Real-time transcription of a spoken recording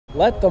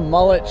Let the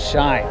mullet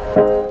shine.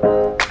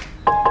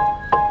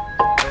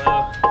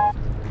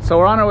 So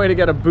we're on our way to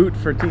get a boot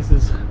for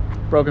Tisa's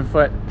broken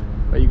foot,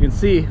 but you can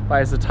see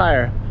by his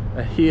attire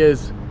that he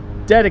is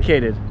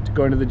dedicated to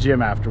going to the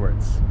gym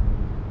afterwards.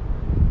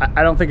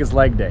 I don't think it's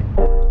leg day.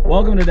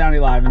 Welcome to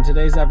DownieLive. In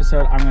today's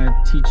episode, I'm going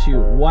to teach you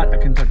what a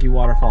Kentucky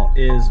waterfall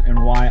is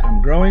and why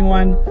I'm growing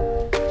one.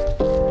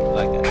 I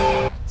like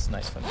that. It's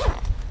nice fun.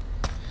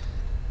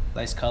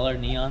 Nice color,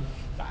 neon.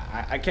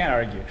 I can't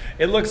argue.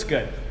 It looks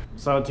good.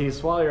 So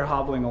Tis, while you're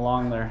hobbling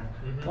along there,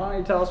 why don't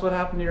you tell us what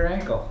happened to your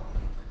ankle?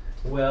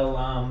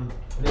 Well,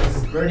 this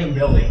is burning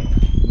building.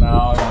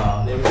 No.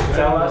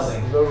 Tell us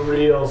the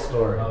real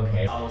story.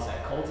 Okay. I was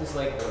at Coltis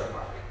Lake Water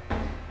Park,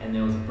 and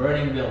there was a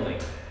burning building.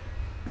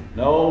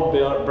 No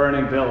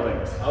burning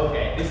buildings.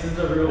 Okay, this is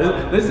the real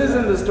one. This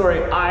isn't the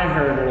story I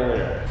heard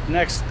earlier.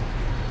 Next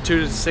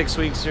 2 to 6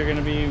 weeks, you're going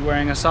to be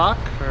wearing a sock,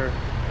 or?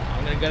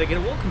 I'm going to go to get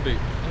a walking boot.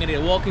 I'm going to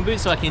get a walking boot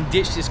so I can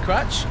ditch this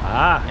crutch,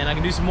 and I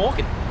can do some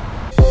walking.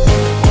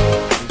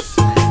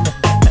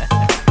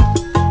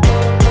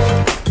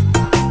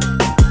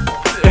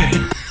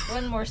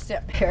 One more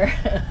step here.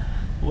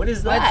 What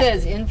is that? It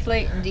says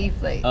inflate and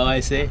deflate. Oh,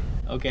 I see.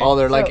 Okay. Oh,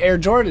 they're like Air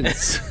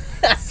Jordans.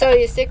 So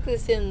you stick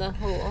this in the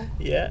hole.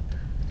 Yeah.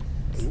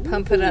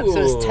 Pump it up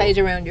so it's tight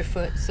around your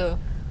foot. So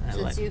I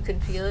since like you can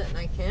feel it and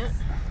I can't.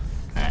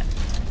 Alright.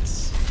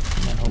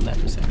 I might hold that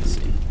for a second to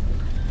see.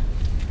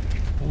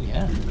 Oh,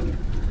 yeah.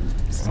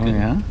 This is good.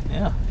 Yeah?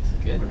 Yeah, this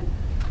is good.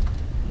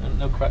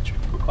 No crutch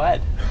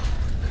required.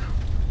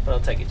 But I'll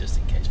take it just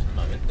in case for the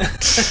moment.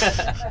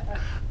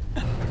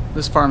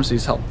 This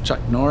pharmacy's helped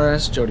Chuck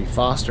Norris, Jodie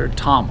Foster,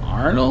 Tom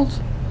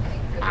Arnold.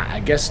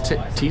 I guess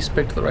Tis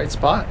picked the right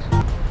spot.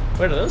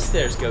 Where do those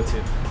stairs go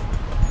to?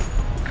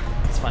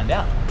 Let's find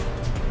out.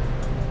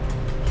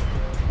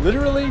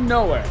 Literally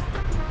nowhere.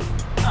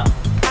 Oh.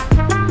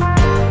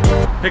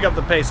 Pick up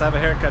the pace. I have a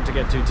haircut to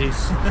get to,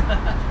 Tis.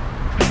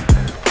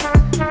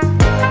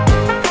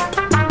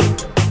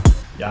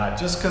 Yeah,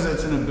 just because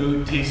it's in a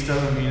boot, Tis,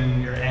 doesn't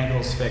mean your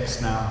ankle's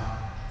fixed now.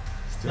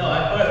 No,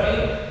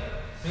 I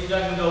means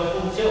I can go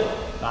full tilt.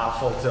 Not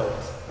full tilt.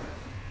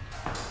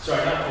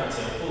 Sorry, not full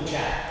tilt, full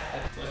chat.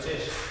 What's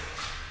this?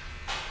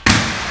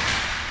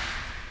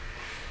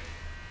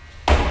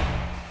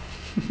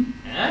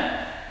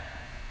 Huh?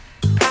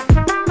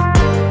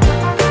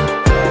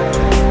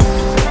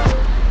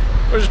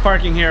 We're just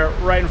parking here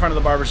right in front of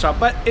the barbershop,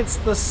 but it's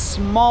the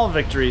small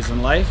victories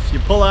in life. You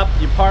pull up,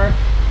 you park,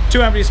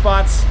 2 empty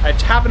spots. I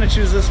happen to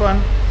choose this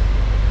one,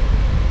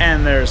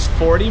 and there's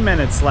 40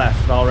 minutes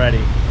left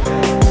already.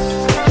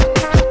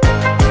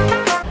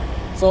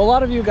 So a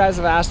lot of you guys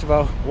have asked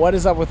about what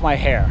is up with my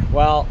hair.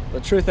 Well, the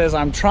truth is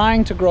I'm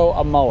trying to grow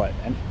a mullet,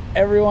 and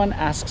everyone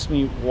asks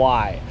me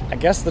why. I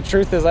guess the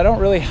truth is I don't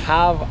really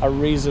have a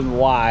reason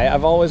why.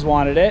 I've always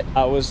wanted it.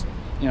 I was,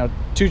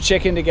 too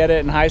chicken to get it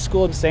in high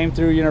school, same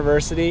through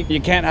university. You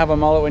can't have a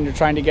mullet when you're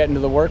trying to get into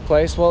the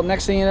workplace. Well,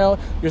 next thing you know,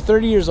 you're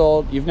 30 years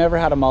old, you've never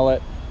had a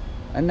mullet,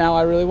 and now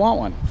I really want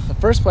one. In the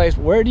first place,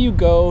 where do you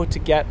go to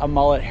get a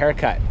mullet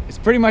haircut? It's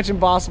pretty much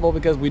impossible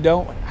because we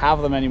don't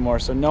have them anymore,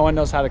 so no one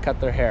knows how to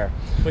cut their hair.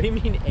 What do you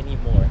mean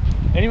anymore?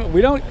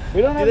 We don't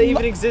Do they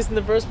even exist in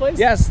the first place?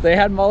 Yes, they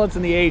had mullets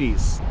in the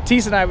 80s.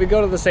 Tis and I, we go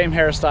to the same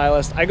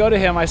hairstylist. I go to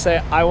him, I say,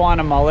 I want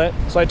a mullet.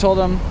 So I told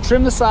him,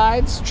 trim the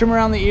sides, trim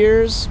around the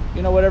ears,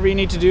 whatever you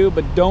need to do,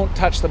 but don't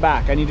touch the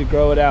back. I need to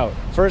grow it out.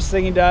 First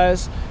thing he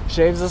does,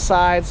 shaves the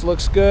sides,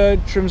 looks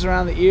good, trims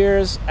around the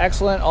ears,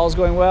 excellent, all's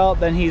going well.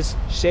 Then he's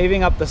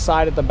shaving up the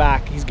side at the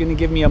back. He's gonna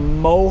give me a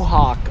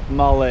mohawk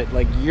mullet,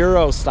 like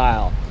Euro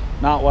style.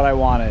 Not what I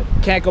wanted.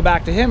 Can't go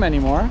back to him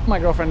anymore. My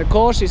girlfriend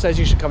Nicole, she says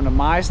you should come to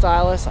my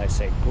stylist. I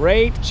say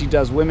great. She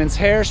does women's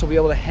hair. She'll be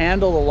able to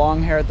handle the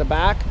long hair at the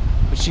back.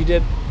 But she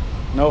did,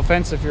 no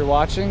offense if you're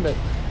watching, but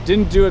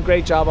didn't do a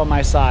great job on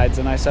my sides.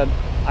 And I said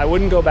I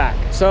wouldn't go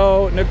back.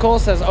 So Nicole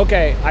says,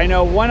 okay, I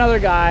know one other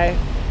guy.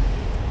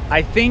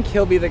 I think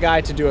he'll be the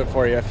guy to do it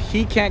for you. If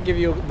he can't give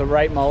you the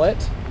right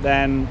mullet,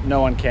 then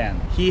no one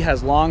can. He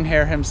has long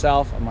hair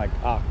himself. I'm like,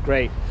 oh,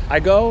 great. I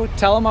go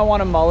tell him I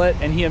want a mullet,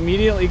 and he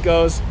immediately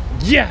goes,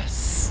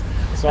 yes!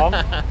 So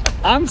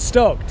I'm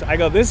stoked. I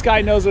go, this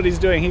guy knows what he's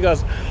doing. He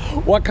goes,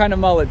 what kind of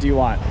mullet do you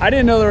want? I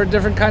didn't know there were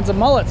different kinds of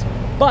mullets,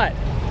 but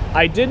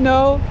I did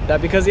know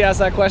that because he asked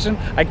that question,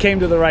 I came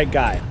to the right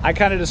guy. I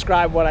kind of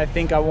described what I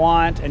think I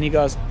want, and he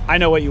goes, I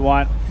know what you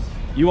want.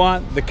 You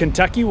want the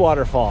Kentucky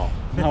Waterfall.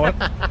 I went,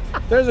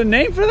 there's a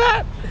name for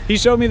that? He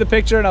showed me the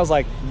picture, and I was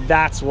like,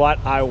 that's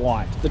what I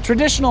want. The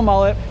traditional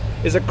mullet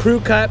is a crew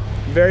cut,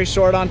 very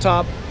short on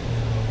top,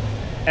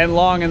 and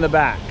long in the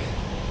back.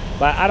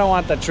 But I don't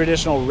want the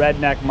traditional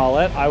redneck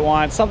mullet. I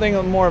want something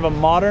more of a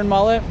modern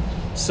mullet.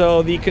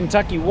 So the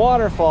Kentucky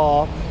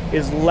Waterfall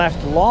is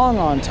left long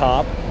on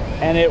top,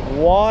 and it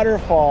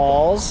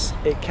waterfalls,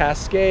 it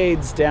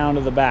cascades down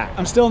to the back.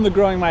 I'm still in the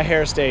growing my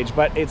hair stage,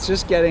 but it's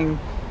just getting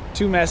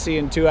too messy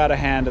and too out of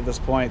hand at this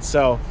point.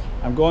 So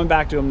I'm going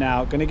back to him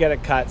now, gonna get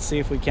it cut, see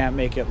if we can't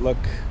make it look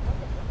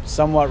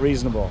somewhat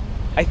reasonable.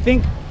 I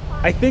think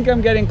I think I'm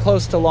getting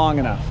close to long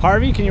enough.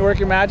 Harvey, can you work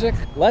your magic?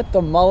 Let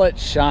the mullet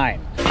shine.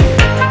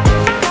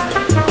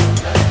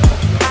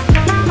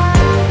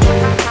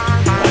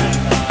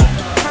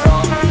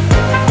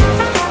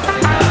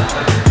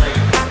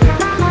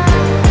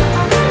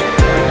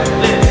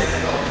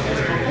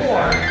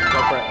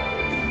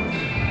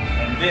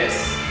 This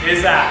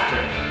is after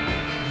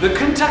the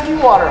Kentucky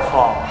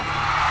Waterfall.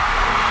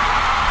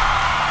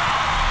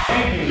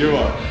 Thank you. You're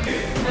welcome.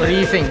 What do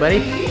you think, buddy?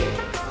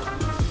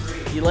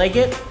 You like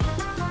it?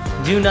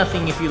 Do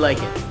nothing if you like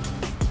it.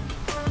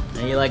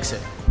 And he likes it.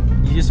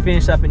 You just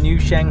finished up a new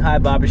Shanghai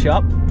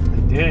barbershop. I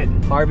did.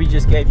 Harvey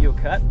just gave you a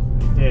cut.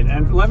 I did.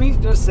 And let me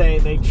just say,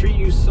 they treat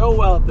you so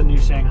well at the new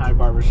Shanghai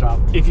barbershop.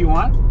 If you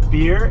want,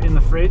 beer in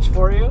the fridge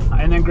for you.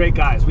 And then great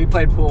guys. We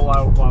played pool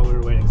while we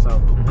were waiting. So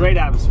great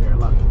atmosphere. I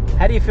love it.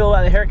 How do you feel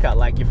about the haircut?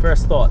 Like your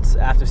first thoughts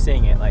after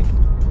seeing it? Like,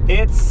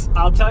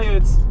 I'll tell you,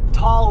 it's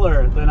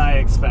taller than I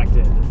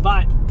expected,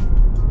 but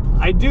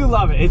I do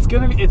love it.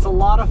 It's a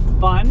lot of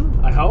fun,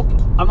 I hope.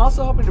 I'm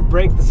also hoping to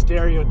break the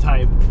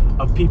stereotype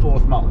of people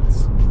with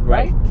mullets,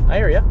 right? I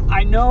hear ya.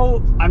 I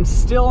know I'm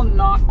still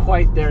not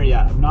quite there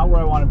yet. I'm not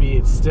where I want to be.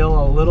 It's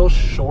still a little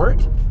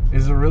short.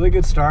 It's a really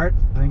good start.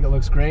 I think it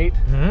looks great,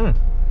 but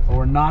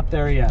we're not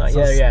there yet. Not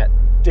there yet.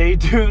 Stay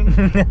tuned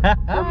for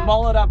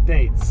mullet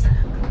updates.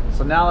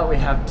 So now that we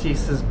have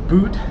Tisa's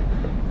boot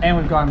and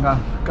we've got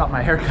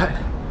my haircut,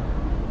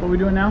 what are we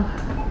doing now?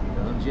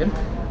 Going to the gym.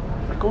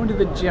 We're going to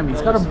the gym.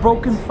 He's got a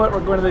broken foot.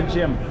 We're going to the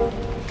gym.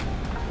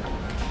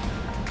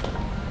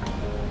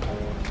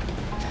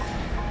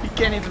 He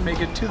can't even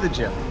make it to the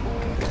gym.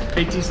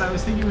 Hey Tisa, I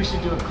was thinking we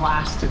should do a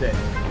class today.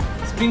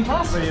 Spin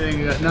class? What do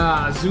you think?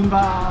 Nah,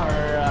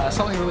 Zumba or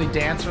something really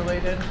dance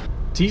related.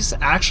 Tisa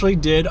actually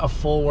did a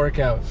full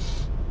workout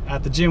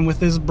at the gym with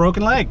his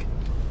broken leg.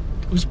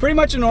 It was pretty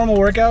much a normal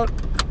workout,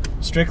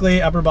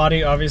 strictly upper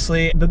body,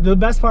 obviously. The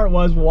best part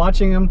was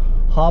watching him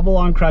hobble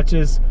on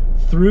crutches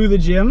through the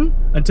gym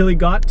until he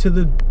got to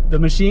the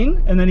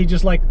machine, and then he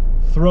just like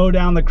throw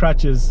down the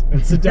crutches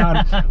and sit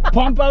down,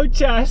 pump out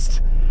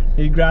chest.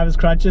 He'd grab his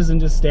crutches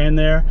and just stand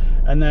there,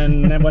 and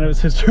then when it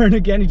was his turn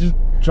again, he just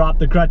dropped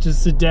the crutches,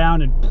 sit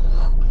down, and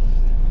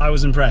I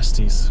was impressed,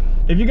 Tease.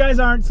 If you guys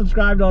aren't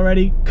subscribed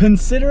already,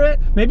 consider it.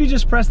 Maybe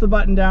just press the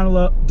button down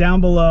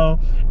below,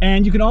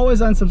 and you can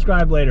always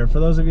unsubscribe later. For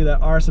those of you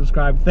that are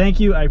subscribed, thank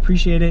you, I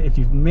appreciate it. If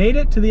you've made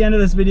it to the end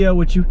of this video,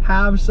 which you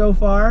have so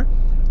far,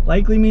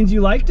 likely means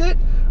you liked it.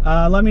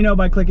 Let me know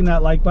by clicking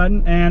that like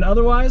button, and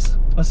otherwise,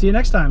 I'll see you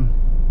next time.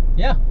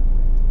 Yeah.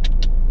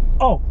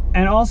 Oh,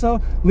 and also,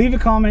 leave a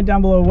comment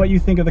down below what you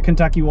think of the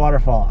Kentucky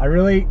Waterfall. I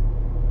really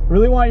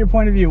want your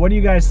point of view. What do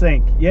you guys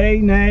think? Yay,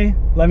 nay?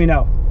 Let me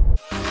know.